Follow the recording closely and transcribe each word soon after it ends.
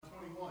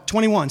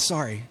21,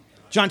 sorry.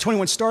 John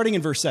 21, starting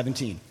in verse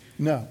 17.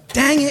 No.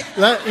 Dang it.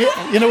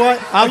 You know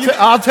what?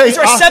 I'll take. Is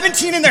there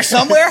 17 in there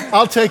somewhere?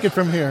 I'll take it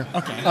from here.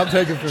 Okay. I'll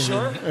take it from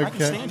Sure. here. Okay. I can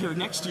stand here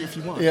next to you if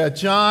you want. Yeah,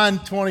 John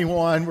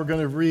 21. We're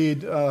going to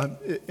read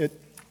at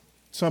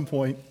some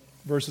point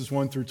verses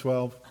 1 through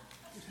 12.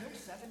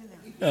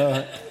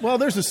 Well,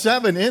 there's a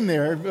 7 in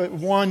there.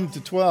 1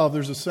 to 12.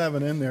 There's a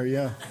 7 in there.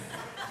 Yeah.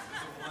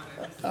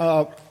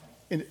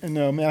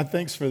 Matt,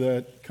 thanks for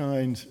that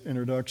kind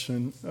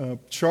introduction.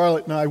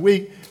 Charlotte and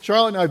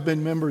I have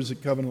been members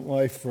at Covenant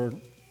Life for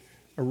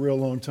a real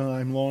long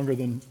time, longer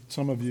than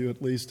some of you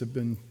at least have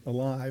been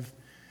alive.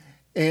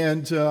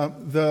 And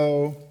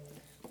though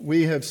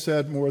we have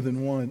said more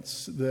than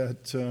once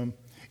that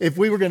if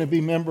we were going to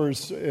be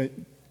members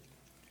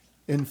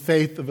in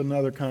faith of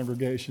another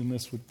congregation,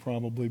 this would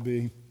probably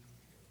be,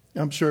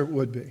 I'm sure it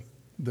would be,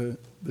 the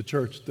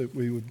church that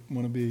we would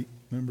want to be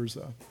members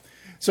of.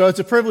 So it's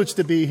a privilege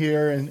to be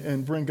here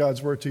and bring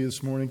God's word to you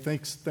this morning.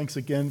 Thanks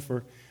again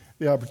for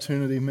the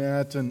opportunity,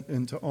 Matt,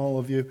 and to all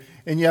of you.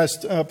 And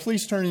yes,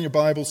 please turn in your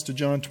Bibles to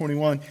John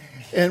 21.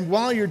 And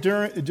while you're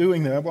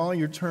doing that, while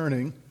you're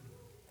turning,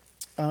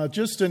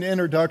 just an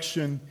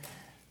introduction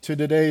to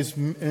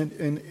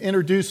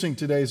introducing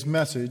today's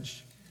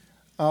message,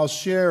 I'll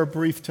share a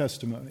brief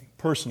testimony,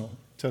 personal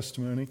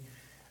testimony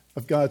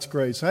of God's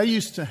grace. I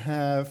used to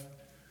have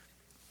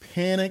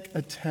panic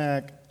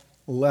attack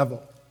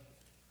level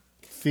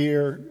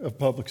fear of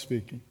public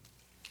speaking.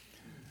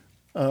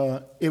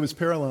 It was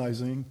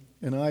paralyzing,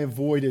 and I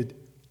avoided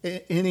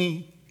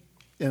any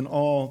and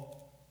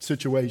all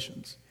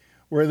situations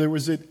where there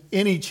was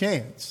any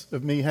chance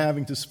of me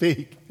having to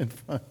speak in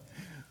front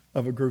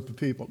of a group of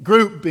people.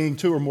 Group being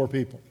 2 or more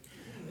people.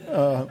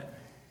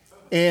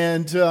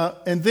 And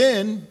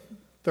then,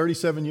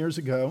 37 years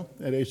ago,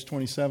 at age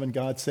 27,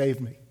 God saved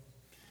me.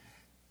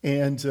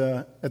 And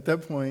at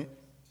that point,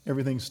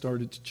 everything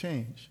started to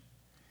change.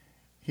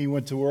 He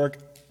went to work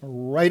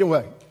right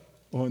away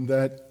on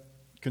that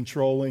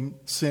controlling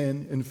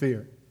sin and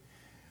fear.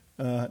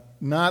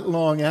 Not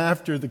long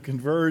after my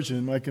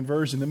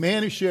conversion, the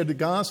man who shared the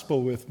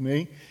gospel with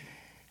me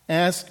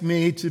asked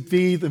me to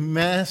be the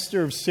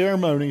master of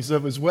ceremonies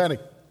of his wedding.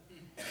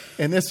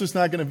 And this was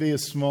not going to be a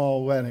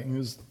small wedding. It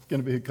was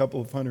going to be a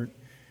couple of hundred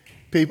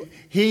people.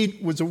 He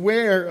was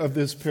aware of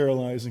this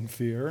paralyzing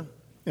fear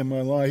in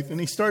my life, and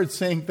he started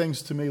saying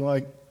things to me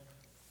like,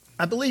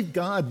 I believe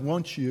God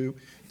wants you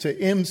to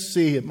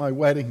MC at my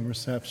wedding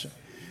reception.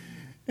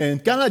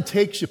 And God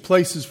takes you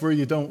places where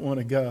you don't want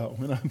to go.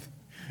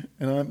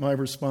 My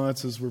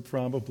responses were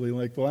probably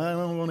like, well, I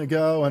don't want to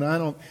go, and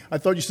I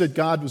thought you said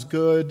God was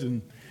good.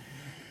 And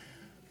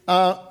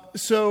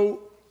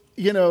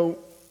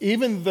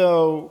even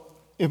though,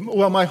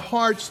 my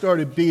heart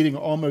started beating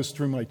almost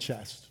through my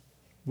chest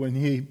when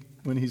he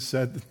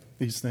said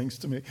these things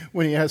to me,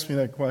 when he asked me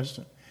that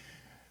question.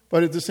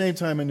 But at the same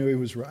time, I knew he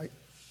was right.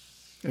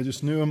 I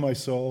just knew in my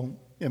soul,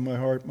 in my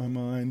heart, my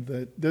mind,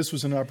 that this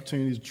was an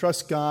opportunity to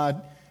trust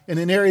God in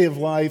an area of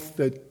life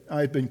that I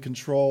had been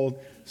controlled.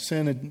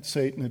 Sin and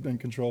Satan had been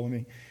controlling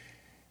me.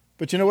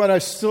 But you know what? I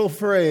was still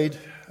afraid.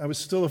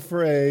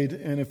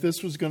 And if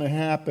this was going to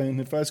happen,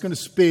 if I was going to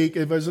speak,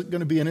 if I was going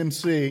to be an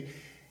MC,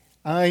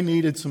 I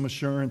needed some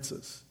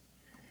assurances.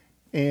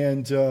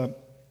 And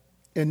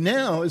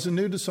now, as a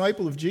new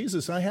disciple of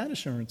Jesus, I had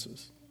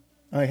assurances.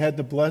 I had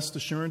the blessed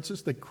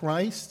assurances that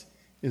Christ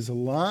is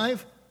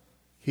alive.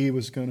 He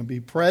was going to be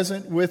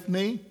present with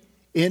me,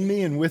 in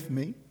me, and with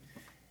me.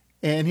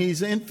 And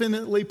He's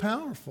infinitely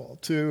powerful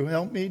to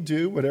help me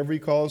do whatever He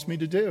calls me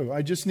to do.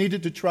 I just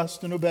needed to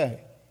trust and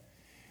obey.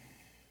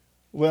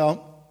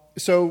 Well,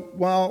 so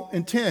while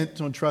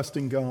intent on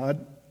trusting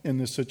God in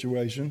this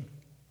situation,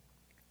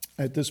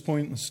 at this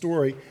point in the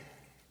story,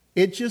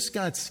 it just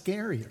got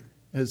scarier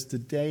as the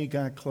day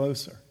got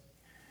closer.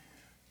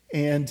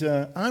 And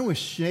I was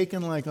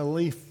shaking like a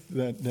leaf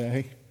that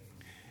day.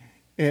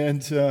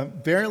 And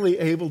barely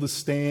able to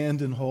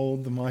stand and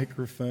hold the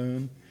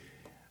microphone.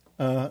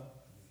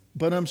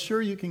 But I'm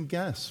sure you can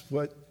guess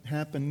what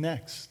happened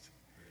next.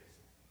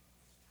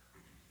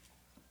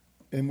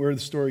 And where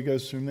the story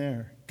goes from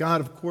there. God,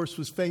 of course,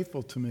 was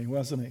faithful to me,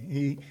 wasn't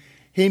He?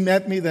 He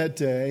met me that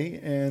day.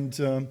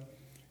 And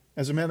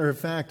as a matter of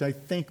fact, I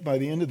think by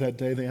the end of that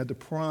day, they had to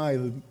pry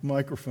the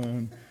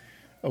microphone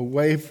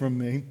away from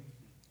me.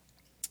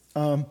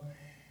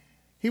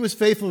 He was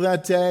faithful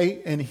that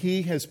day, and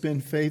He has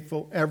been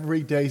faithful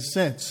every day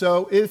since.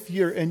 So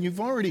and you've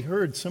already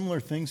heard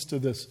similar things to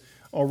this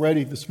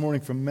already this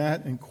morning from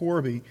Matt and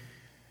Corby.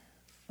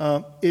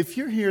 If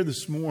you're here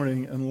this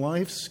morning and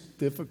life's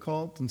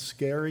difficult and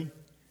scary,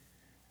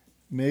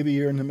 maybe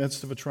you're in the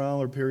midst of a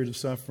trial or period of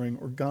suffering,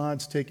 or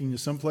God's taking you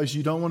someplace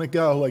you don't want to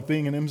go, like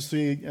being an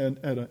MC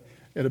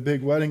at a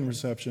big wedding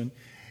reception,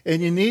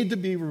 and you need to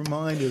be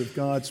reminded of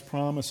God's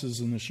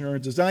promises and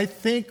assurances. I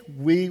think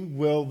we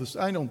will,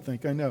 I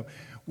know,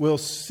 we'll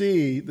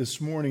see this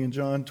morning in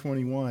John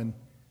 21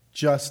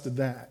 just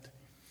that.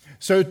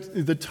 So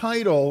the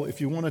title,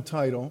 if you want a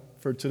title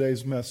for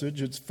today's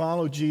message, it's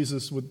Follow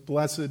Jesus with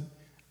Blessed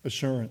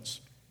Assurance.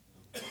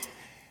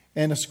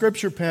 And a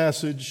scripture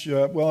passage,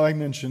 I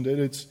mentioned it.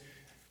 It's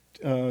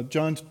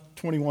John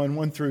 21,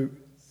 1 through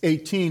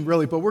 18,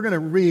 really. But we're going to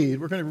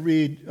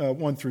read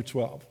 1 through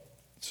 12.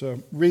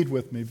 So read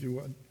with me, if you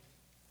would.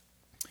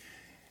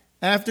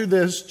 After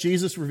this,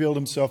 Jesus revealed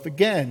himself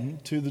again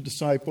to the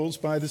disciples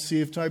by the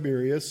Sea of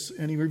Tiberias,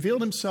 and he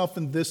revealed himself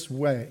in this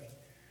way.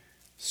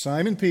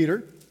 Simon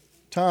Peter,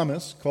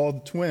 Thomas,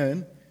 called the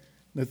twin,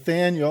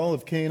 Nathanael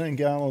of Cana in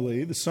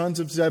Galilee, the sons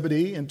of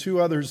Zebedee, and 2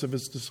 others of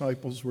his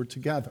disciples were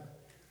together.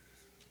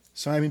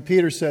 Simon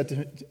Peter said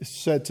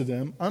to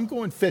them, "I'm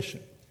going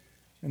fishing."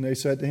 And they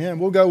said to him,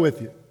 "We'll go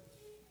with you."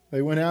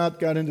 They went out,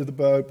 got into the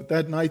boat, but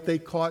that night they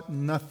caught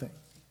nothing.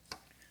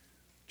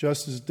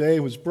 Just as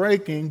day was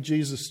breaking,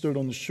 Jesus stood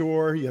on the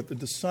shore, yet the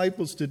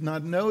disciples did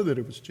not know that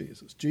it was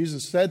Jesus.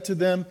 Jesus said to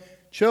them,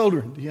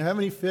 "Children, do you have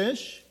any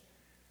fish?"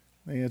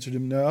 They answered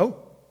him,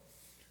 "No."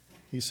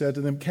 He said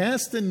to them,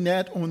 "Cast the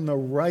net on the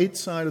right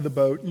side of the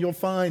boat, and you'll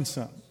find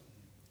some."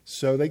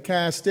 So they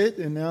cast it,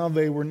 and now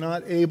they were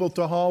not able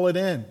to haul it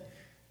in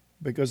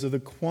because of the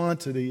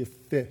quantity of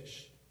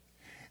fish.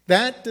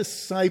 That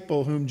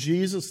disciple whom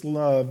Jesus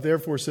loved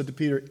therefore said to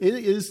Peter, It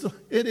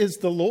is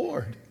the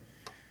Lord."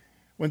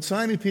 When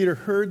Simon Peter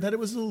heard that it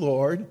was the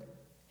Lord,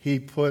 he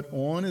put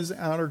on his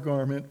outer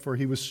garment, for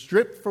he was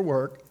stripped for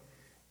work,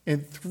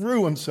 and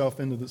threw himself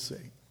into the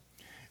sea.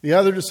 The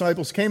other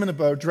disciples came in the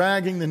boat,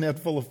 dragging the net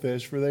full of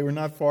fish, for they were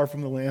not far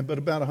from the land, but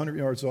about 100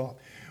 yards off.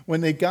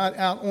 When they got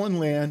out on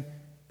land,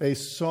 they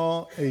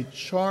saw a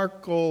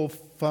charcoal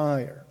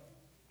fire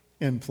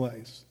in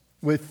place,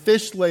 with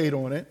fish laid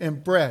on it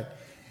and bread.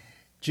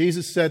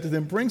 Jesus said to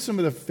them, Bring some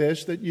of the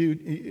fish that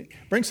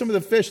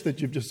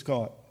you've just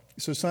caught."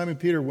 So Simon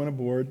Peter went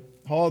aboard,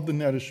 hauled the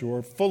net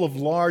ashore, full of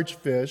large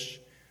fish,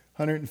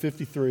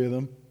 153 of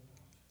them.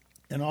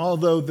 And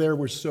although there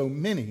were so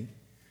many,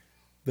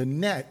 the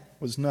net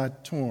was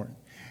not torn.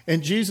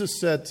 And Jesus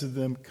said to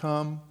them,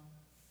 "Come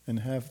and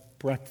have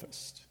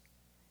breakfast."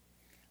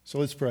 So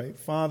let's pray.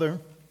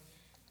 Father,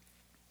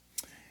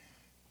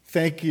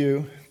 thank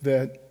you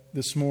that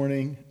this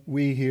morning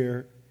we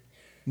here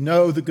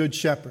know the Good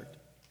Shepherd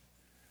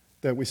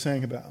that we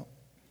sang about.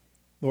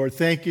 Lord,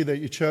 thank you that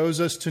you chose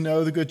us to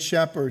know the Good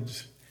Shepherd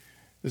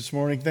this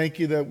morning. Thank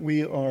you that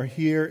we are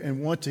here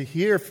and want to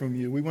hear from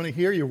you. We want to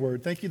hear your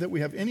word. Thank you that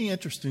we have any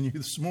interest in you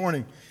this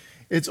morning.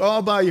 It's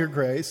all by your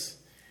grace.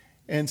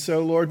 And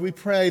so, Lord, we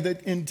pray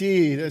that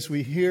indeed, as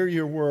we hear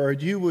your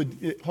word, you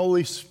would,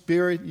 Holy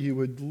Spirit, you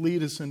would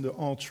lead us into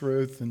all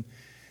truth.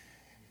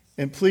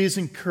 And please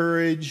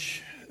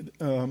encourage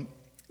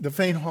the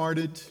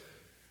faint-hearted,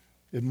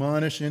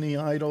 admonish any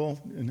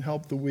idle, and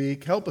help the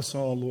weak. Help us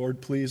all,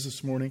 Lord, please,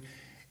 this morning.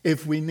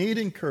 If we need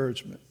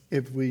encouragement,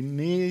 if we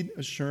need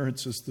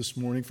assurances this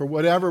morning for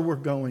whatever we're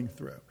going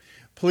through,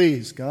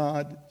 please,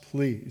 God,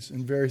 please,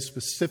 in very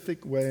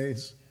specific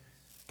ways,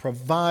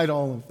 provide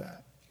all of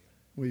that.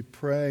 We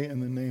pray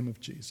in the name of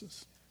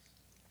Jesus.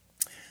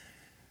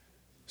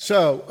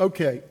 So,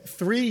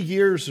 3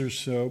 years or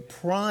so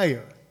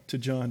prior to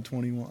John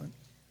 21,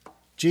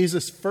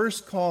 Jesus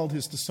first called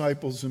his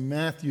disciples in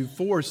Matthew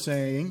 4,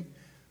 saying,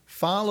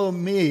 "Follow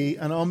me,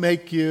 and I'll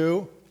make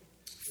you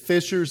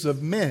fishers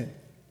of men."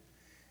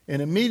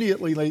 And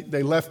immediately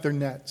they left their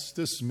nets.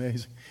 This is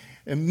amazing.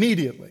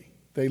 Immediately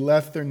they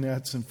left their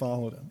nets and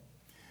followed him.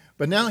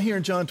 But now here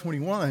in John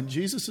 21,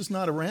 Jesus is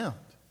not around.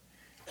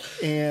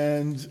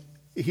 And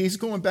he's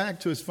going back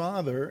to his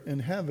Father in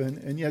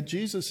heaven, and yet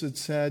Jesus had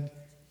said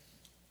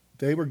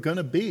they were going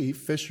to be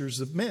fishers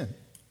of men.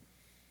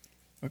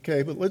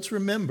 Okay, but let's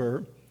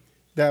remember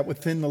that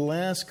within the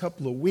last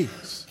couple of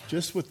weeks,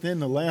 just within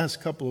the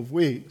last couple of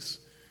weeks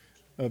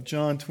of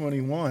John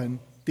 21,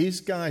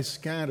 these guys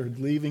scattered,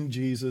 leaving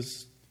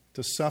Jesus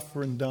to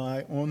suffer and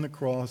die on the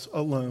cross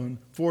alone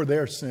for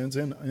their sins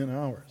and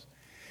ours.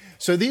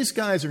 So these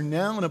guys are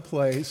now in a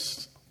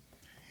place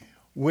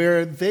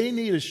where they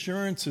need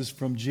assurances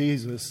from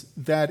Jesus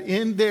that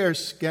in their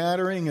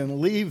scattering and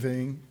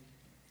leaving,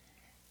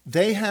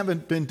 they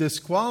haven't been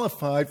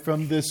disqualified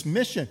from this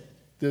mission,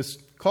 this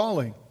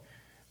calling,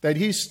 that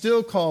he's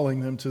still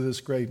calling them to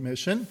this great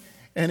mission,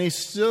 and he's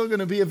still going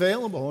to be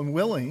available and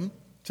willing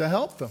to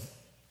help them.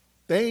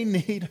 They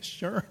need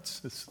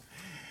assurances.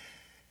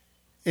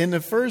 In the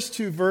first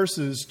 2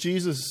 verses,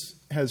 Jesus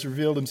has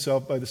revealed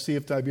himself by the Sea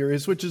of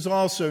Tiberias, which is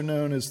also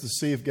known as the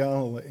Sea of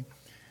Galilee,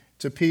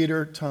 to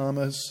Peter,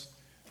 Thomas,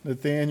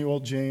 Nathanael,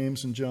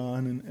 James, and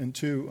John, and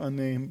 2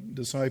 unnamed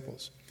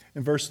disciples.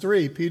 In verse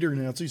 3, Peter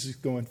announces he's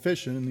going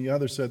fishing, and the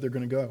others said they're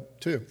going to go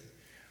too.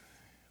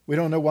 We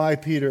don't know why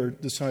Peter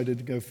decided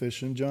to go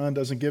fishing. John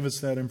doesn't give us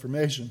that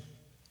information.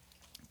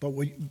 But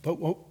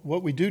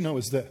what we do know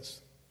is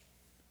this.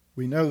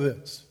 We know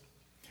this.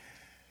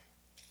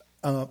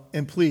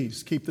 And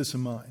please keep this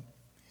in mind.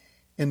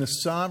 In the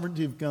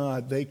sovereignty of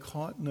God, they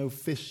caught no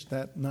fish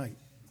that night.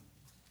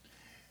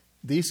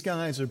 These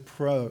guys are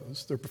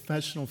pros. They're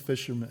professional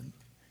fishermen.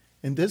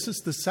 And this is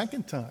the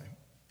second time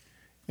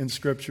in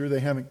Scripture they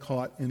haven't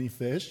caught any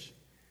fish.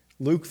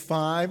 Luke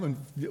 5,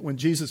 when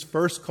Jesus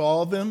first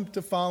called them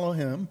to follow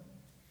him.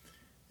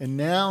 And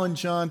now in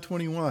John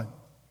 21.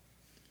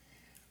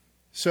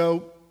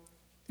 So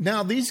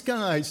now these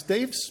guys,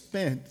 they've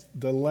spent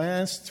the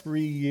last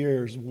 3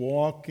 years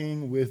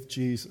walking with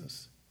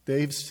Jesus.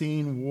 They've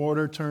seen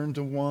water turn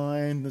to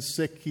wine, the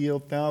sick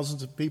healed,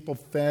 thousands of people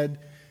fed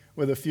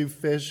with a few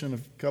fish and a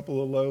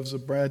couple of loaves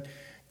of bread,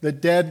 the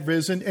dead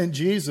risen, and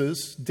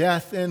Jesus'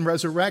 death and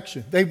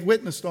resurrection. They've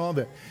witnessed all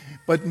that.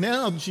 But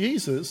now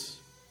Jesus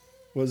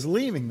was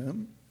leaving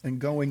them and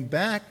going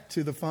back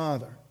to the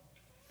Father.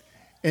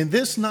 And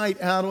this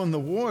night out on the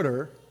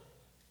water,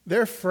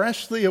 they're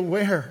freshly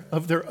aware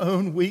of their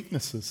own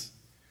weaknesses.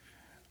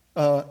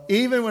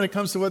 Even when it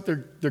comes to what they're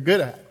good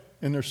at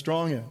and they're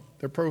strong in.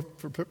 They're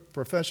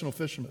professional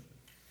fishermen.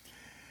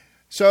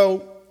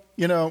 So,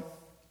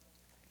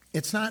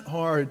 it's not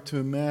hard to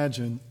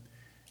imagine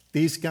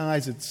these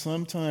guys at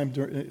sometime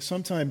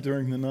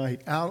during the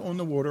night, out on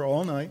the water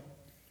all night,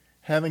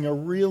 having a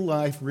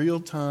real-life,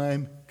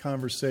 real-time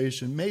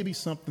conversation, maybe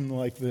something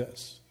like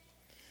this.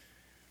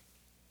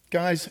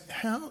 Guys,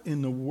 how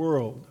in the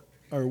world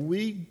are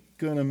we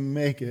going to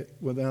make it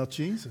without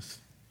Jesus?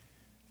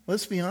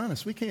 Let's be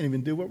honest, we can't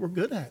even do what we're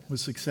good at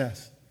with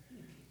success.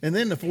 And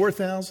then the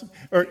 4,000,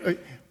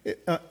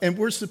 and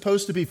we're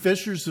supposed to be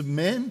fishers of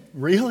men?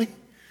 Really?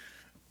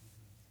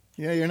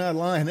 Yeah, you're not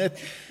lying.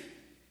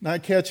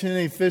 Not catching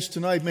any fish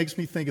tonight makes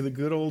me think of the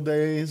good old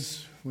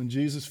days when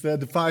Jesus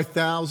fed the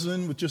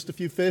 5,000 with just a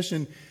few fish,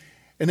 and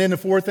then the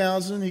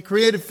 4,000, he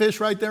created fish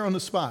right there on the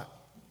spot.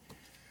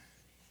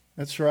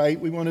 That's right.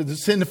 We wanted to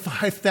send the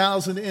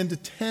 5,000 into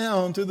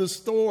town to the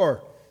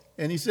store,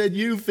 and he said,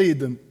 "You feed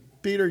them."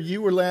 Peter,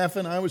 you were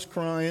laughing, I was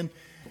crying.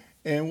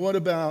 And what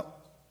about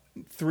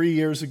 3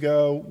 years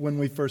ago when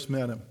we first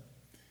met him?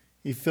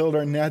 He filled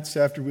our nets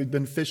after we'd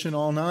been fishing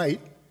all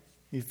night.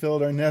 He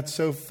filled our nets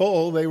so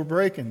full they were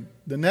breaking.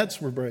 The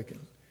nets were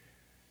breaking.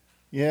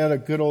 Yeah, the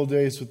good old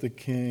days with the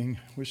King.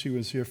 Wish he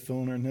was here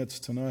filling our nets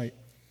tonight.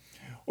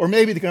 Or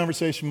maybe the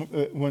conversation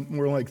went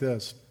more like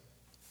this.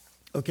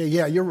 Okay,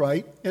 yeah, you're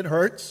right. It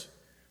hurts.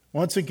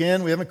 Once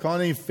again, we haven't caught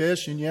any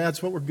fish, and yeah,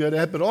 it's what we're good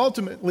at. But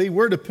ultimately,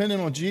 we're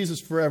dependent on Jesus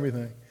for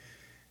everything.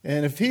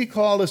 And if he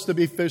called us to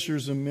be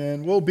fishers of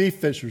men, we'll be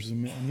fishers of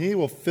men. He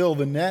will fill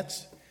the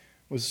nets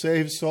with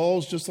saved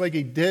souls, just like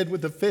he did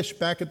with the fish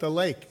back at the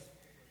lake.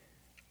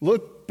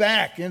 Look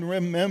back and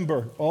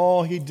remember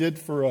all he did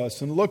for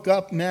us. And look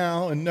up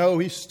now and know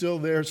he's still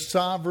there,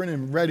 sovereign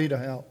and ready to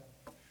help.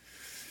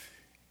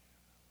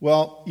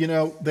 Well,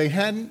 they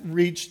hadn't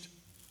reached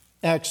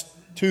Acts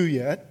 2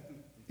 yet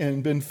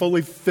and been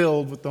fully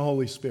filled with the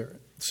Holy Spirit.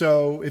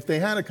 So if they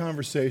had a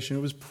conversation, it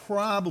was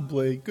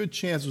probably, good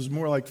chance it was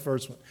more like the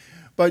first one.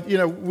 But,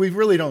 we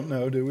really don't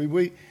know, do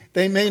we?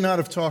 They may not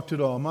have talked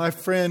at all. My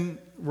friend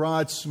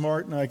Rod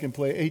Smart and I can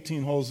play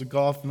 18 holes of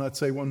golf and not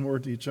say one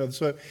word to each other.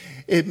 So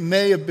it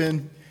may have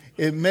been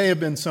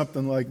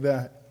something like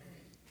that.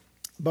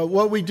 But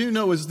what we do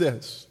know is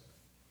this,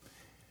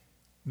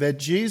 that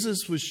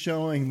Jesus was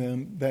showing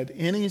them that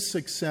any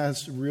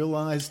success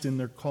realized in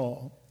their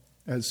call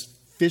as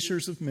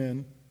fishers of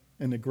men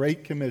in the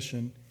Great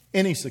Commission,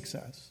 any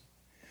success,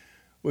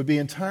 would be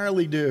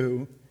entirely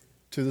due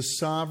to the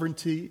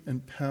sovereignty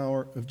and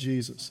power of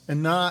Jesus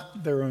and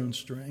not their own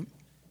strength,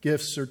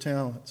 gifts, or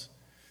talents.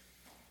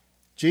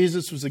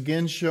 Jesus was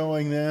again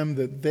showing them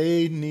that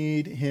they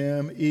need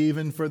him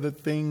even for the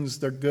things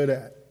they're good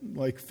at,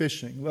 like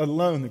fishing, let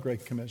alone the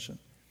Great Commission.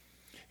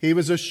 He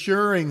was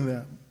assuring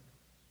them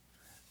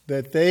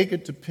that they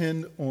could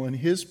depend on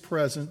his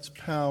presence,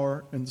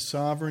 power, and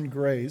sovereign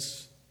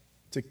grace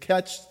to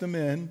catch them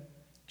in,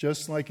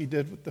 just like he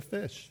did with the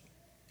fish.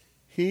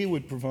 He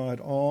would provide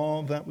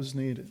all that was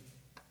needed.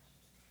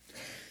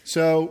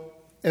 So,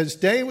 as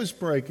day was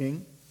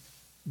breaking,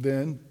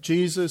 then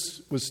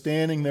Jesus was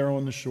standing there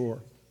on the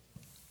shore.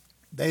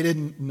 They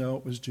didn't know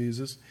it was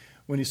Jesus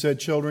when he said,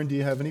 "Children, do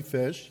you have any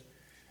fish?"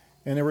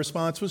 And their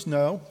response was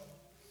no.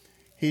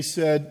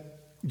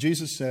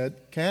 Jesus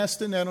said, "Cast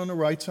the net on the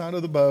right side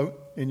of the boat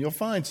and you'll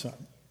find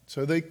some."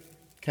 So they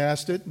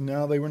cast it, and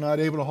now they were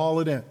not able to haul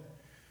it in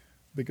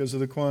because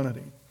of the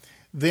quantity.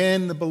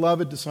 Then the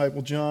beloved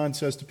disciple John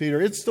says to Peter,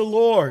 "It's the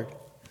Lord."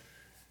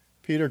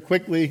 Peter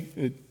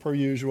quickly, per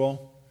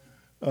usual,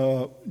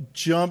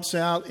 jumps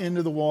out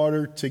into the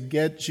water to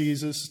get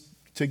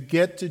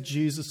to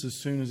Jesus as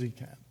soon as he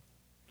can.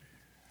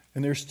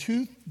 And there's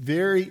two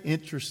very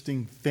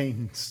interesting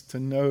things to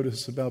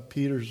notice about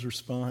Peter's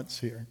response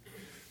here.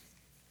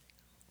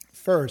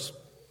 First,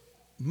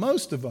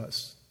 most of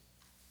us,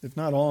 if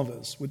not all of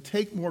us, would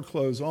take more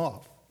clothes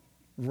off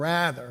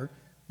rather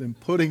than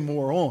putting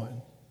more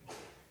on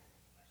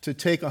to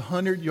take a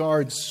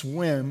 100-yard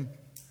swim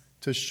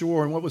to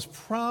shore in what was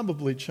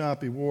probably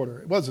choppy water.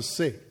 It was a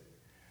sea.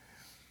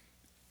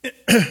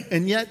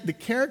 And yet, the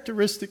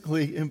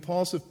characteristically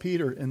impulsive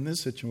Peter in this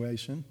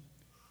situation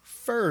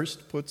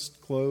first puts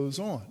clothes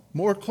on,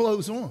 more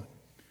clothes on,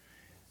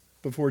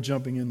 before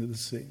jumping into the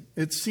sea.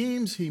 It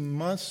seems he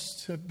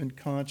must have been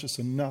conscious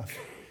enough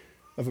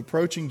of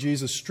approaching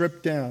Jesus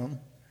stripped down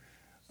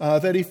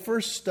that he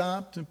first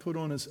stopped and put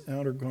on his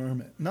outer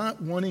garment, not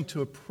wanting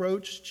to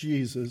approach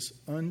Jesus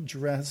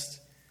undressed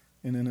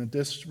and in a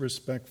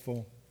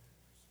disrespectful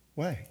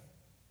way.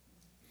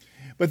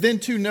 But then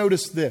to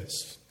notice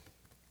this,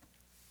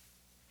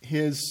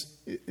 his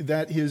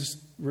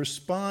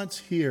response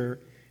here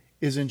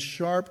is in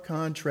sharp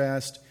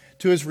contrast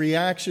to his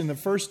reaction the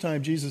first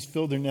time Jesus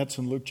filled their nets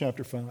in Luke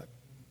chapter 5.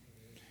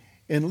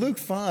 In Luke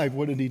 5,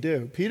 what did he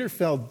do? Peter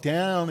fell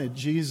down at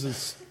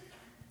Jesus'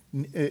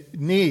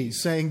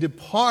 knees, saying,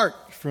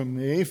 "Depart from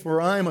me,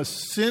 for I am a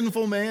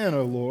sinful man,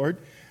 O Lord."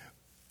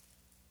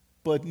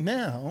 But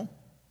now,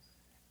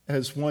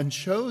 as one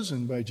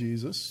chosen by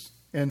Jesus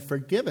and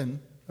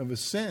forgiven of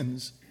his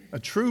sins, a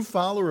true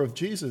follower of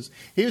Jesus,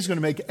 he was going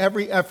to make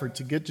every effort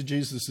to get to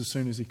Jesus as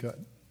soon as he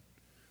could.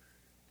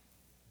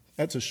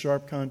 That's a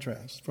sharp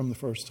contrast from the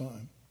first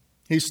time.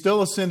 He's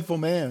still a sinful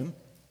man,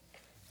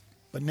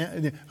 but now,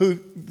 who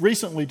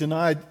recently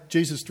denied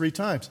Jesus 3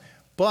 times,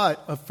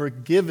 but a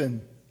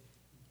forgiven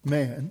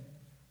man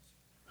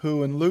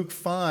who in Luke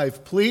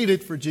 5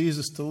 pleaded for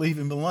Jesus to leave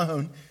him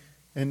alone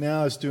and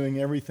now is doing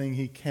everything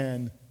he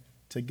can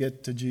to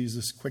get to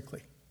Jesus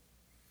quickly.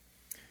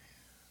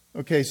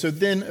 Okay, so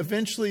then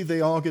eventually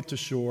they all get to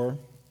shore,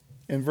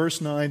 and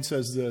verse 9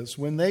 says this: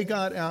 when they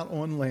got out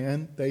on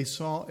land, they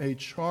saw a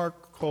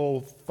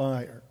charcoal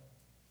fire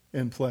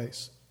in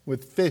place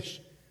with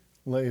fish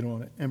laid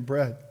on it and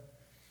bread.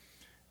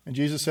 And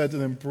Jesus said to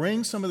them,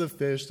 "Bring some of the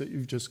fish that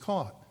you've just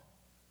caught."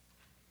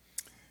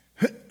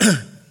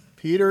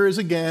 Peter is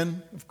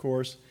again, of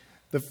course,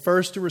 the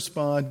first to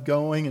respond,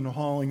 going and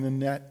hauling the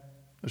net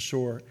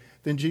ashore.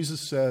 Then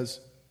Jesus says,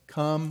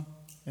 "Come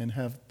and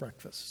have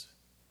breakfast."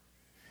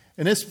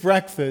 And this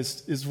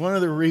breakfast is one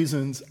of the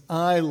reasons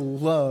I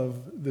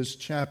love this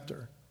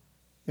chapter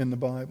in the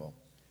Bible.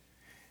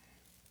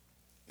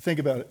 Think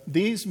about it.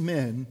 These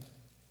men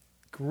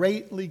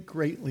greatly,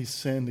 greatly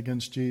sinned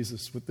against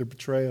Jesus with their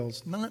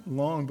betrayals not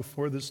long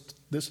before this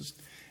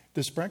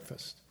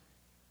breakfast.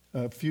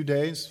 A few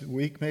days, a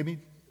week maybe.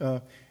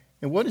 And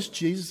what is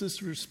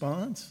Jesus'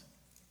 response?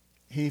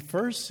 He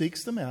first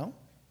seeks them out.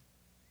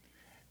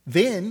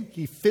 Then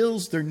he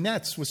fills their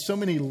nets with so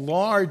many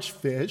large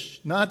fish,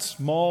 not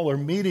small or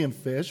medium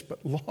fish,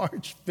 but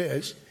large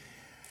fish,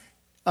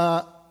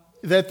 that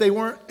they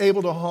weren't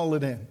able to haul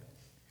it in.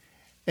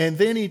 And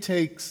then he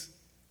takes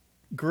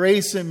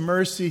grace and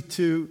mercy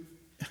to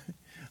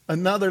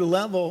another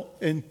level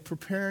in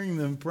preparing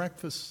them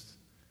breakfast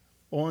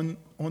on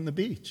the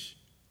beach.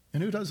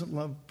 And who doesn't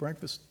love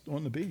breakfast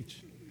on the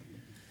beach?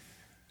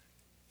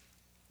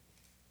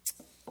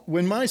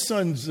 When my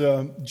sons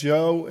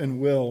Joe and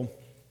Will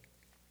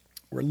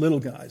were little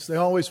guys, they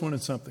always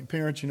wanted something.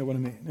 Parents, you know what I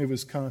mean. It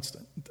was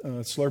constant.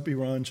 Slurpee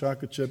Run,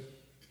 chocolate chip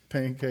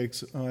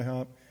pancakes at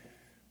IHOP,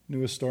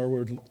 newest Star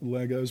Wars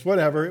Legos,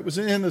 whatever. It was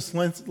in this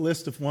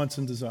list of wants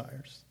and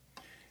desires.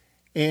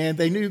 And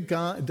they knew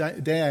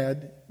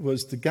Dad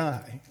was the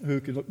guy who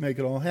could make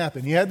it all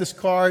happen. He had this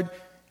card.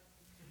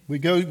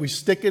 We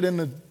stick it in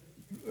the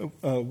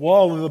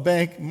wall of the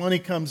bank, money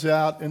comes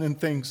out, and then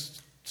things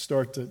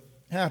start to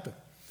happen.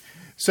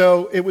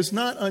 So it was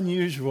not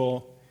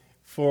unusual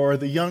for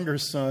the younger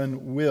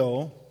son,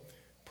 Will,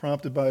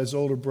 prompted by his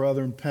older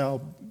brother and pal,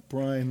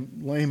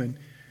 Brian Lehman.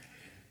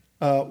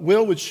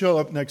 Will would show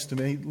up next to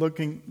me,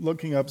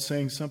 looking up,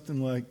 saying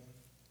something like,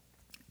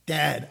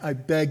 "Dad, I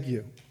beg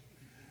you,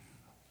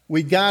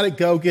 we got to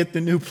go get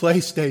the new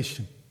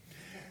PlayStation.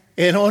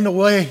 And on the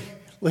way,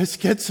 let's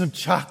get some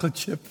chocolate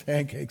chip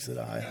pancakes at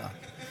IHOP."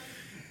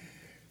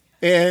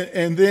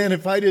 And then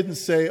if I didn't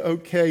say,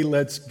 "Okay,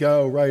 let's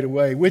go," right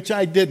away, which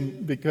I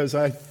didn't because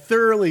I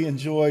thoroughly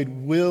enjoyed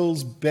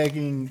Will's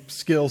begging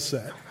skill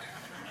set,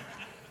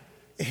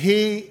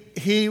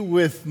 he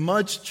with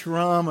much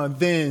trauma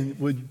then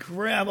would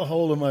grab a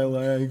hold of my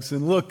legs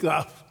and look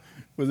up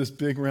with this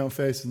big round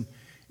face. And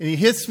he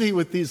hits me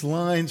with these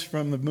lines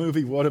from the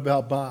movie What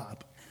About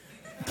Bob?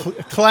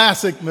 A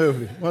classic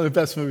movie, one of the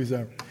best movies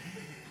ever.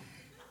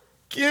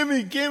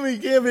 Gimme, gimme,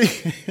 gimme.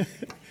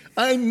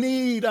 I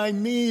need.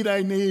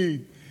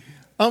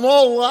 I'm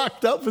all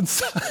locked up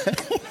inside.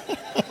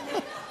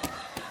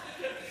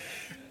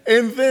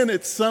 And then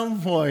at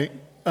some point,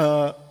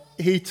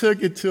 he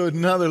took it to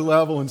another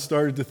level and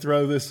started to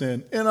throw this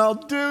in. "And I'll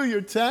do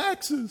your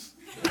taxes."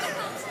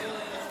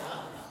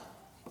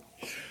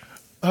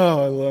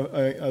 Oh,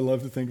 I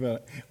love to think about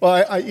it.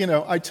 Well,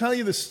 I tell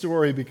you this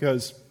story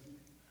because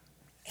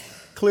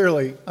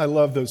clearly I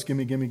love those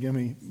gimme, gimme,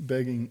 gimme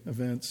begging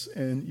events.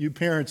 And you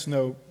parents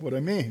know what I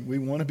mean. We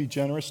want to be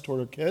generous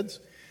toward our kids.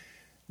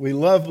 We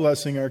love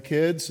blessing our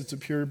kids. It's a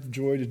pure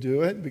joy to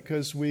do it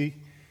because we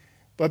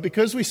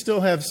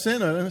still have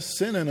sin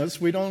in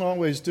us, we don't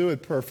always do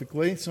it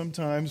perfectly.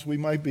 Sometimes we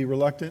might be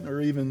reluctant or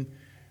even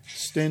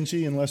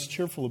stingy and less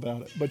cheerful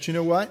about it. But you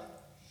know what?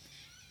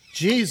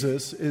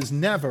 Jesus is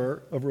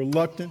never a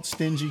reluctant,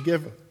 stingy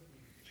giver.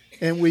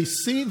 And we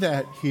see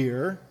that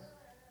here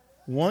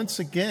once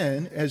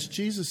again as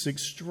Jesus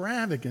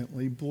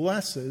extravagantly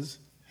blesses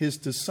his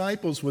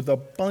disciples with a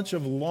bunch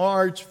of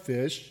large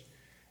fish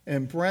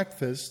and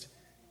breakfast,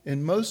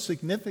 and most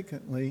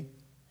significantly,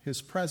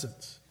 his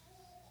presence.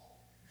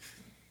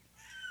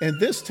 And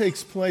this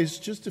takes place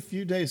just a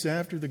few days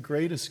after the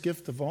greatest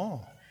gift of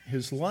all,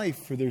 his life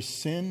for their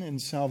sin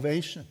and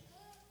salvation.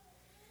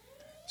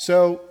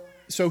 So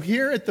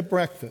here at the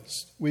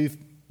breakfast, we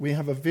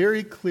have a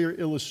very clear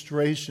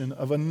illustration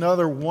of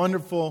another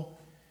wonderful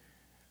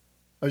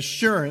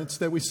assurance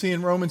that we see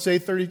in Romans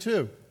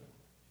 8:32.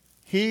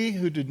 He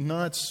who did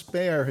not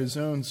spare his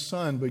own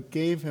son, but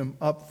gave him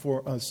up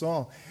for us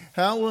all,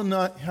 how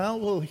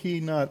will he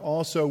not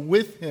also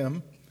with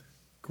him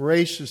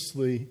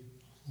graciously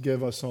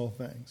give us all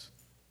things?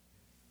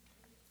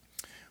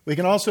 We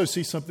can also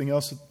see something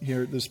else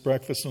here at this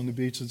breakfast on the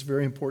beach that's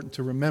very important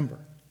to remember.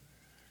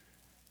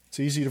 It's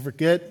easy to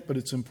forget, but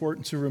it's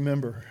important to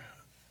remember.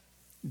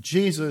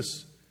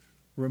 Jesus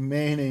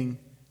remaining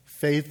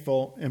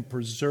faithful and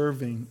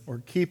preserving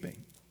or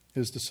keeping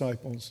his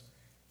disciples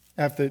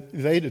after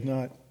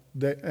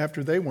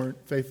they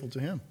weren't faithful to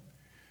him.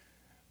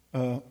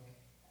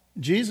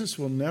 Jesus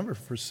will never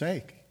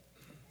forsake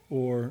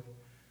or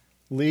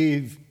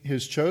leave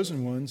his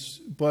chosen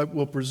ones, but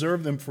will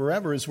preserve them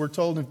forever, as we're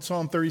told in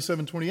Psalm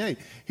 37:28.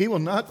 He will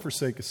not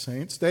forsake his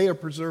saints. They are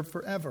preserved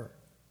forever.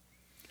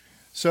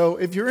 So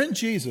if you're in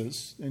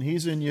Jesus and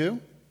he's in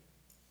you,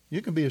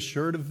 you can be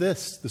assured of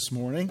this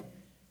morning.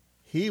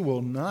 He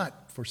will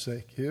not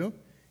forsake you,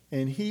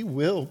 and he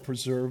will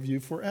preserve you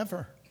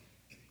forever.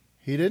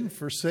 He didn't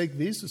forsake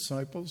these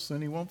disciples,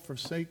 and he won't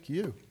forsake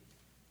you.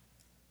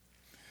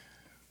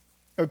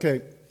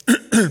 Okay,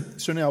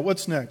 so now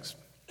what's next?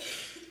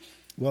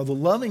 Well, the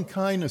loving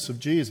kindness of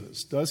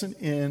Jesus doesn't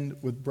end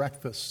with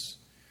breakfast,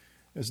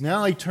 as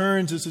now he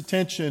turns his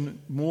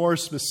attention more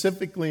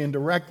specifically and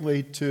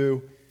directly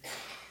to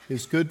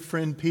his good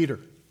friend Peter.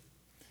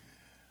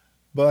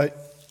 But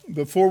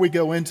before we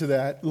go into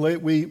that,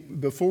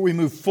 before we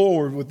move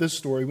forward with this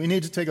story, we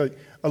need to take a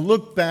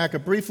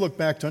brief look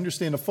back to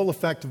understand the full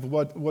effect of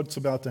what's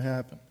about to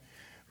happen.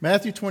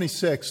 Matthew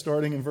 26,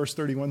 starting in verse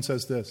 31,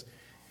 says this: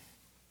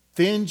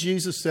 Then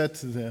Jesus said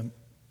to them,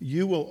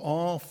 you will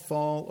all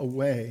fall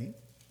away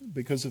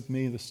because of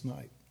me this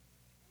night.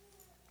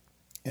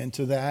 And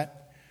to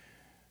that,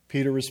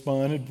 Peter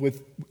responded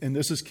with, and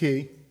this is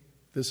key,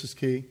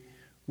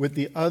 with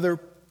the other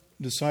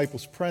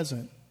disciples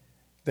present,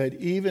 that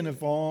even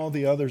if all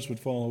the others would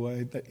fall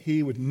away, that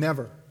he would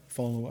never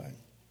fall away.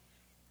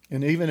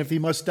 And even if he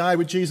must die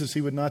with Jesus,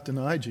 he would not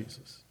deny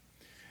Jesus.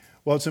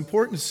 Well, it's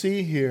important to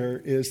see here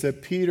is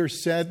that Peter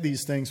said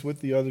these things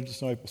with the other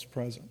disciples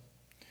present.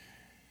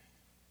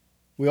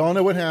 We all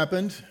know what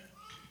happened.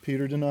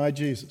 Peter denied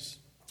Jesus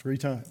 3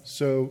 times.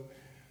 So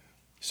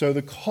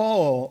the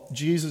call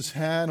Jesus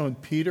had on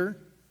Peter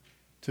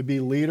to be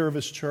leader of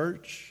his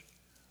church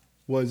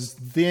was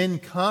then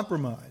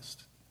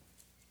compromised.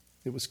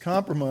 It was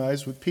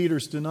compromised with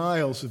Peter's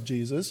denials of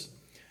Jesus.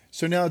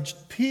 So now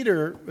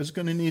Peter is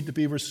going to need to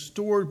be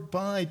restored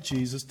by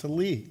Jesus to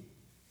lead,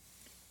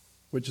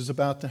 which is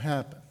about to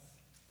happen.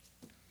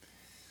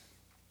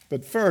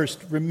 But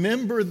first,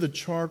 remember the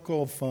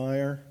charcoal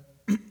fire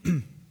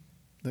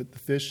that the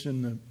fish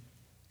and the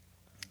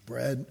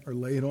bread are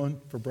laid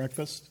on for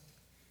breakfast?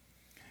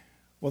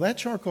 Well, that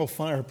charcoal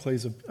fire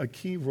plays a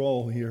key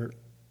role here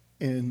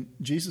in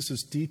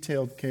Jesus'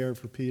 detailed care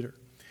for Peter.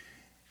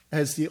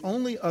 As the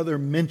only other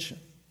mention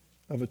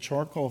of a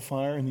charcoal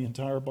fire in the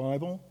entire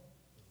Bible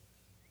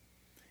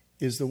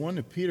is the one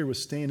that Peter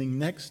was standing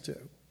next to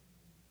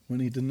when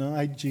he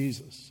denied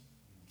Jesus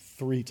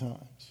 3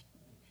 times.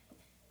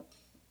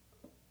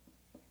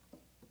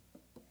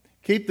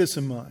 Keep this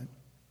in mind,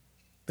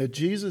 that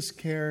Jesus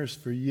cares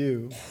for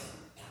you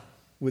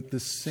with the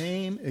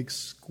same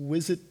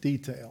exquisite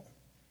detail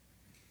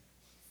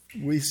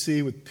we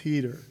see with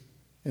Peter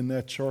in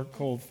that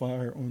charcoal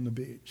fire on the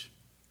beach.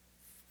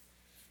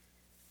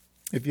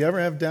 If you ever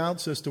have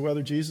doubts as to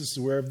whether Jesus is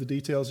aware of the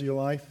details of your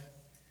life,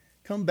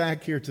 come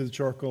back here to the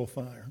charcoal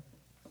fire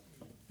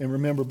and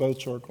remember both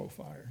charcoal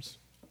fires.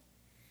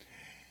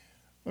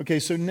 Okay,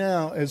 so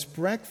now as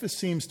breakfast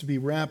seems to be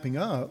wrapping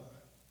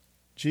up,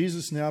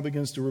 Jesus now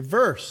begins to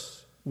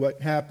reverse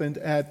what happened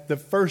at the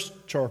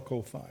first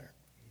charcoal fire.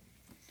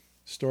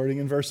 Starting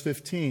in verse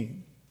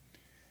 15.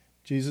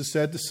 Jesus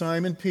said to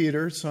Simon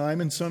Peter,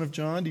 Simon, son of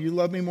John, do you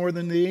love me more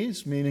than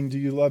these? Meaning, do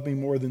you love me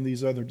more than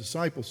these other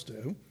disciples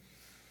do?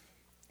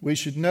 We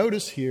should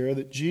notice here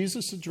that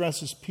Jesus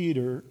addresses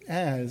Peter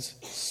as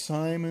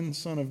Simon,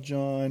 son of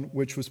John,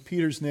 which was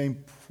Peter's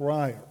name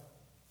prior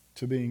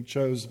to being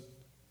chosen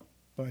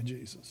by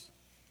Jesus.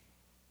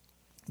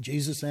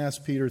 Jesus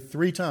asked Peter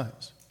 3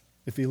 times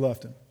if he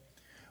loved him,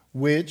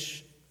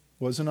 which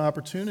was an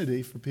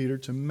opportunity for Peter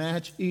to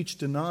match each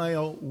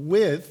denial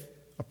with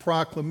a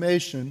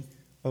proclamation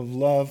of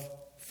love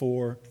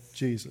for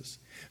Jesus.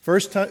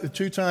 First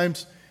 2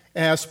 times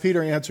asked,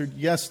 Peter answered,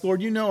 yes, Lord,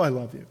 you know I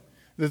love you.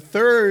 The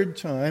 3rd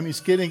time,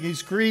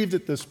 he's grieved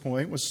at this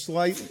point,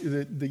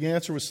 the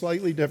answer was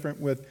slightly different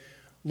with,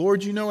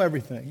 Lord, you know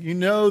everything. You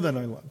know that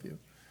I love you.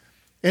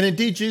 And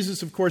indeed,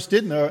 Jesus, of course,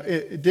 did know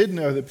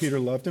that Peter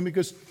loved him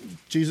because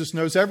Jesus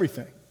knows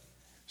everything.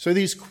 So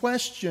these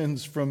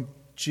questions from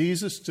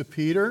Jesus to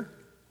Peter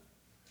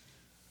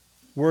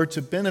were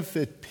to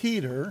benefit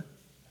Peter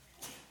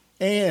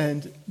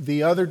and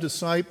the other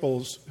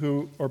disciples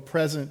who are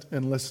present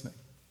and listening.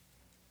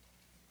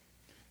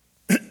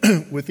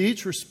 With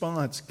each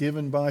response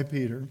given by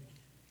Peter,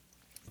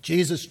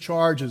 Jesus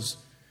charges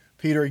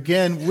Peter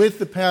again with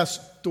the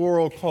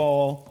pastoral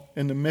call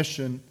and the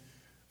mission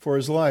for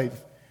his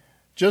life.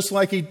 Just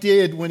like he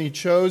did when he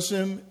chose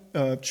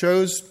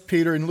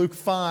Peter in Luke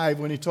 5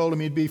 when he told him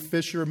he'd be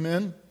fisher of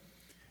men.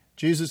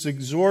 Jesus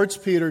exhorts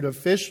Peter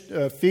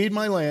to feed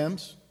my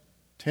lambs,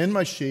 tend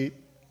my sheep,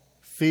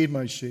 feed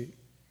my sheep,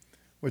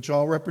 which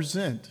all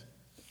represent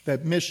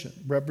that mission,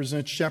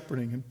 represent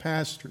shepherding and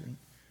pastoring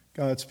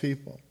God's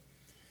people.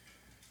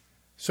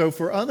 So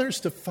for others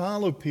to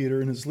follow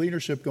Peter in his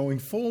leadership going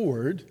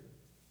forward,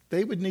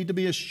 they would need to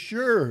be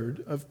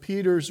assured of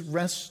Peter's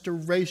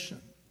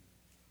restoration.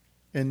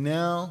 And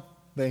now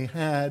they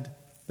had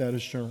that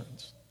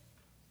assurance.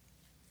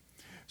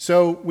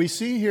 So we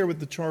see here with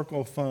the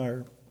charcoal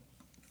fire,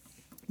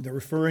 they're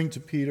referring to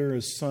Peter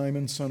as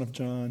Simon, son of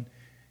John,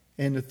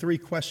 and the three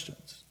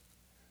questions.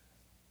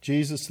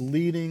 Jesus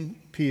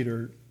leading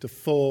Peter to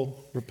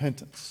full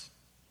repentance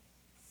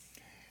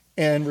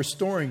and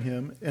restoring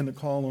him and the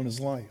call on his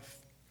life.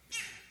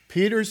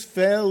 Peter's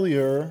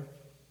failure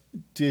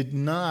did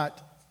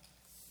not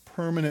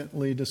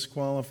permanently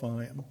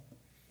disqualify him,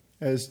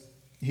 as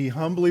he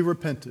humbly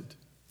repented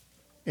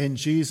and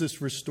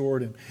Jesus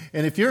restored him.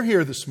 And if you're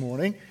here this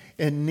morning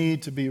and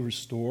need to be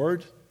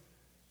restored,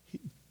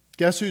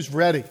 guess who's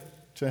ready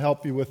to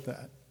help you with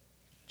that?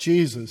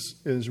 Jesus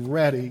is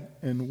ready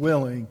and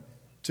willing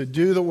to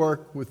do the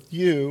work with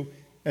you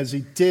as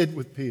he did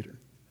with Peter.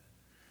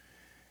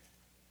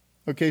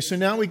 Okay, so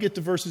now we get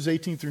to verses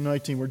 18 through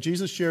 19, where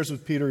Jesus shares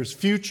with Peter his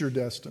future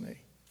destiny.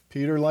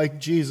 Peter, like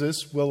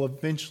Jesus, will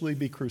eventually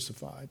be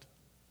crucified.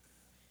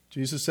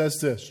 Jesus says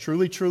this,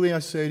 "Truly, truly, I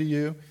say to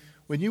you,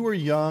 when you were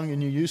young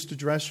and you used to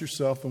dress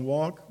yourself and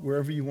walk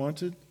wherever you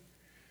wanted,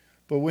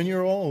 but when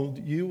you're old,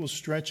 you will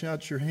stretch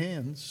out your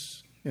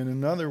hands, and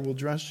another will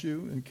dress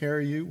you and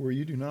carry you where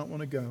you do not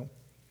want to go."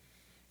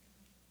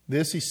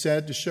 This he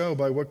said to show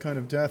by what kind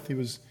of death he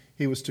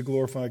was to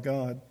glorify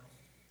God.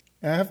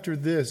 After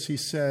this, he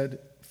said,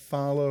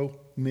 "Follow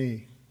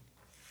me."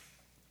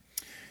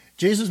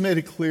 Jesus made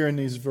it clear in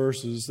these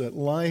verses that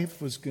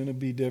life was going to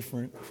be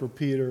different for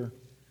Peter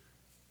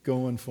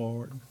going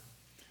forward.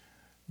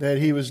 That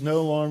he was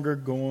no longer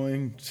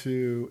going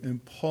to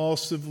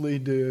impulsively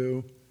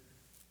do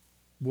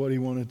what he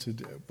wanted to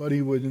do, but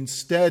he would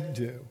instead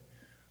do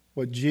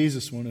what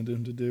Jesus wanted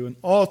him to do. And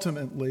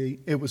ultimately,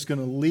 it was going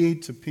to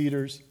lead to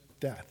Peter's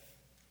death.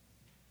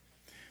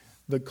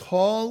 The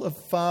call of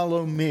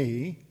 "follow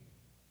me"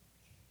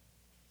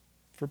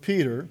 for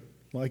Peter,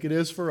 like it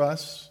is for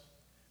us,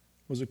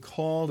 was a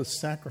call to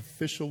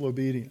sacrificial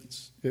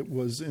obedience. It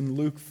was in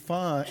Luke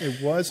 5,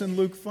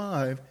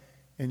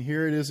 and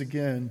here it is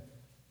again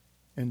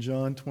in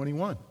John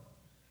 21.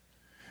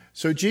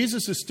 So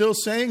Jesus is still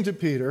saying to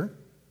Peter,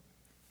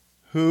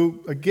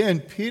 who, again,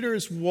 Peter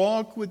has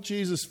walked with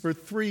Jesus for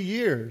 3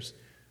 years.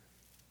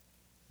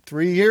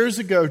 3 years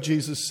ago,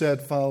 Jesus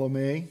said, "Follow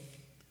me."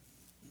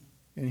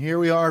 And here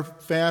we are,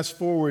 fast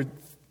forward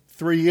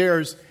 3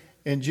 years,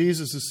 and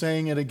Jesus is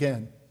saying it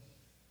again.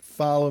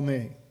 "Follow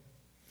me."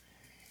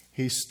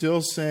 He's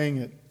still saying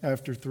it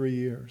after 3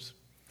 years.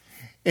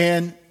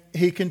 And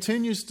he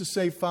continues to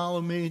say,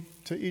 "Follow me"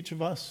 to each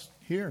of us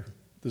here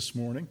this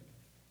morning.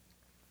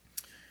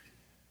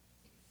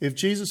 If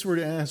Jesus were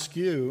to ask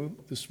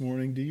you this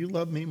morning, do you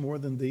love me more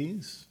than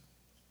these?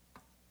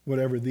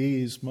 Whatever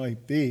these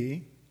might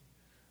be,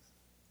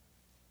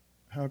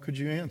 how could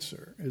you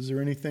answer? Is there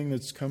anything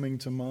that's coming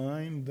to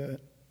mind that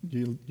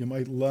you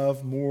might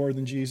love more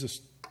than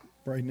Jesus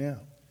right now?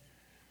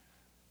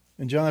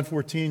 In John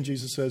 14,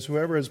 Jesus says,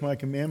 "Whoever has my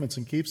commandments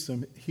and keeps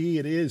them, he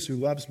it is who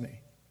loves me."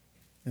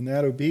 And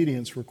that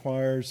obedience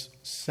requires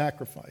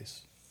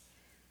sacrifice.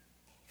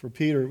 For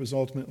Peter, it was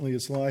ultimately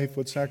his life.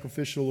 What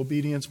sacrificial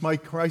obedience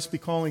might Christ be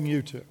calling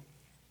you to?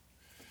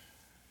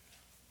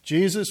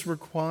 Jesus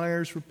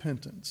requires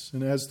repentance.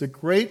 And as the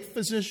great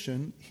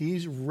physician,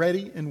 he's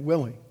ready and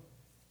willing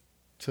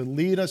to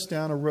lead us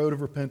down a road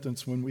of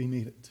repentance when we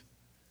need it.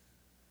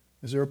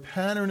 Is there a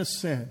pattern of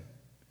sin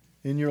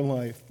in your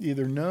life,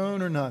 either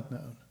known or not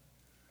known,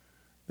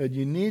 that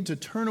you need to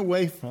turn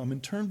away from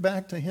and turn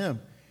back to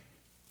him?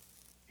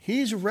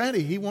 He's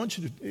ready. He wants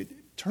you to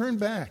turn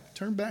back.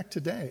 Turn back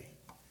today.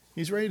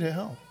 He's ready to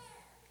help.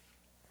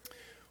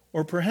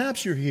 Or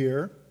perhaps you're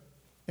here,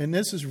 and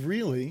this is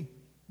really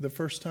the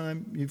first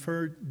time you've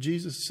heard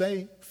Jesus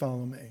say,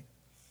 "Follow me."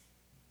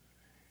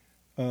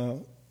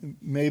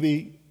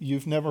 Maybe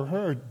you've never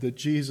heard that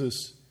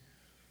Jesus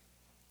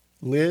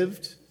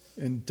lived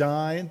and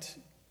died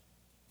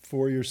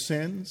for your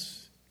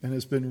sins and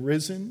has been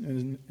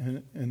risen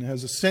and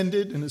has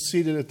ascended and is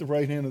seated at the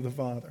right hand of the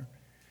Father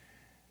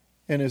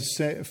and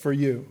is for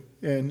you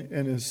and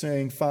is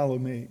saying, "Follow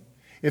me."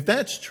 If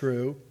that's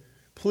true,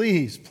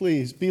 please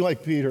be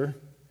like Peter.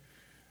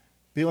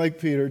 Be like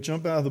Peter.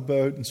 Jump out of the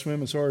boat and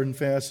swim as hard and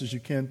fast as you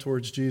can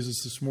towards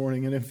Jesus this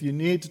morning. And if you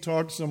need to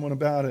talk to someone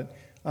about it,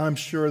 I'm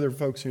sure there are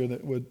folks here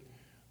that would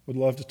Would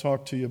love to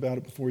talk to you about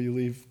it before you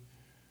leave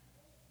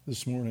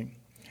this morning.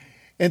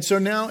 And so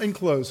now in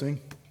closing,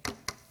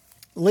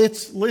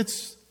 let's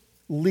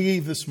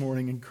leave this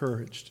morning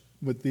encouraged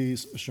with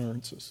these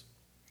assurances.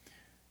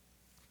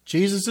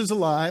 Jesus is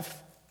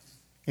alive,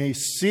 and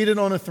he's seated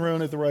on a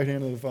throne at the right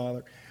hand of the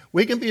Father.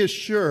 We can be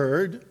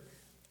assured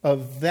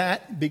of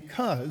that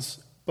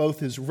because both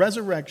his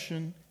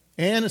resurrection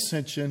and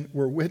ascension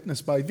were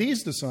witnessed by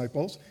these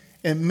disciples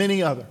and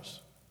many others.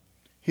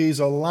 He's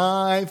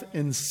alive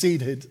and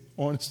seated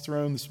on his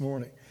throne this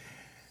morning.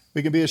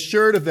 We can be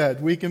assured of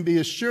that. We can be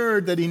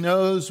assured that he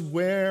knows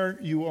where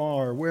you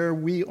are, where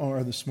we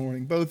are this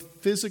morning,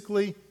 both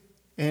physically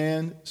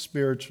and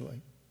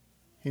spiritually.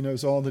 He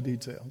knows all the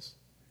details.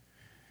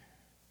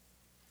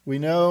 We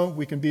know,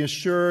 we can be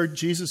assured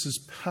Jesus is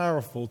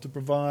powerful to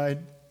provide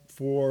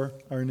for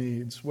our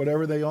needs,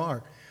 whatever they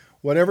are.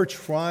 Whatever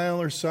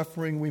trial or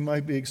suffering we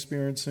might be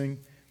experiencing,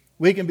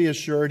 we can be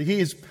assured he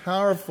is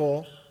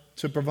powerful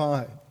to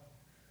provide.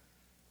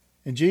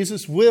 And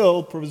Jesus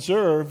will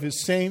preserve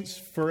his saints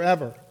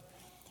forever.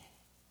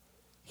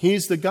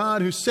 He's the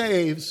God who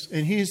saves,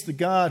 and he's the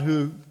God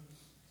who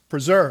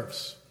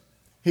preserves.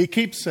 He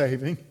keeps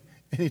saving,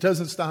 and he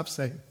doesn't stop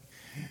saving.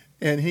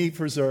 And he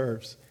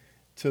preserves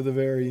to the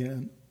very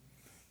end.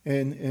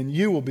 And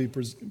you will be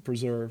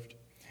preserved.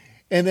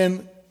 And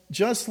then,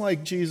 just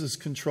like Jesus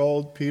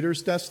controlled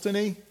Peter's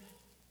destiny,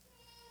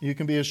 you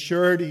can be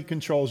assured he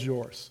controls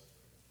yours.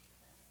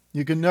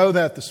 You can know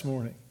that this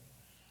morning,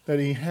 that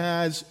he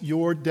has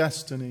your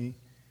destiny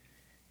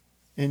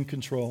in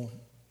control.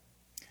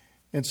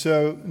 And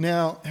so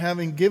now,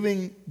 having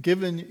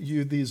given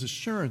you these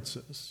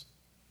assurances,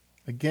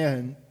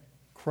 again,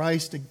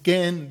 Christ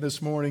again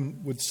this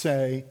morning would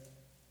say,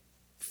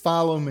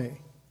 follow me.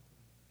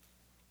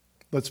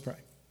 Let's pray.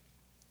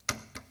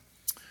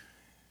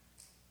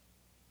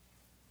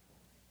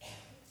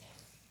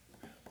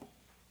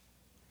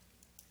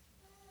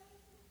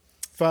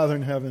 Father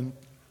in heaven,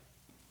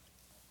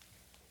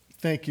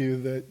 thank you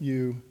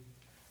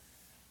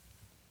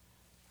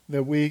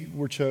that we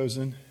were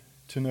chosen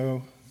to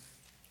know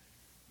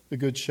the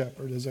Good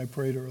Shepherd, as I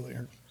prayed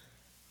earlier.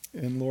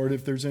 And Lord,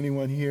 if there's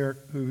anyone here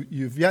who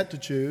you've yet to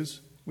choose,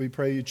 we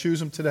pray you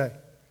choose them today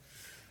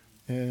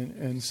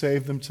and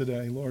save them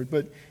today, Lord.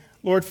 But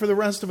Lord, for the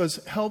rest of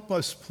us, help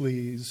us,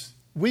 please.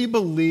 We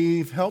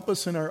believe. Help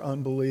us in our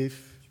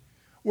unbelief.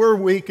 We're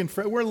weak and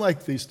we're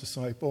like these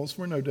disciples.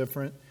 We're no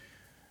different.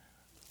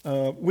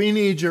 We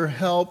need your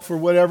help for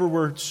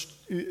whatever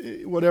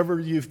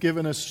you've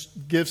given us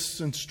gifts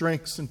and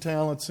strengths and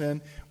talents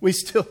in. We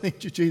still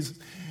need you, Jesus,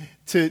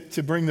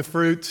 to bring the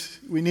fruit.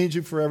 We need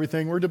you for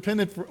everything. We're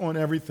dependent on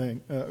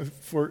everything,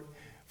 for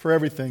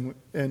everything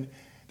and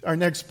our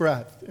next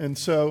breath. And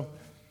so,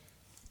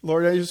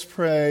 Lord, I just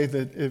pray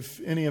that if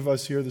any of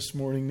us here this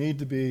morning need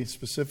to be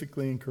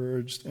specifically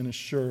encouraged and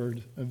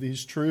assured of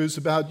these truths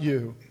about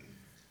you,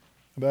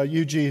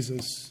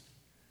 Jesus,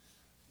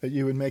 that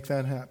you would make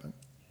that happen.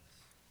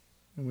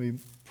 And we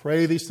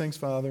pray these things,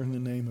 Father, in the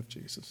name of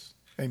Jesus.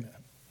 Amen.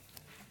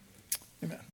 Amen.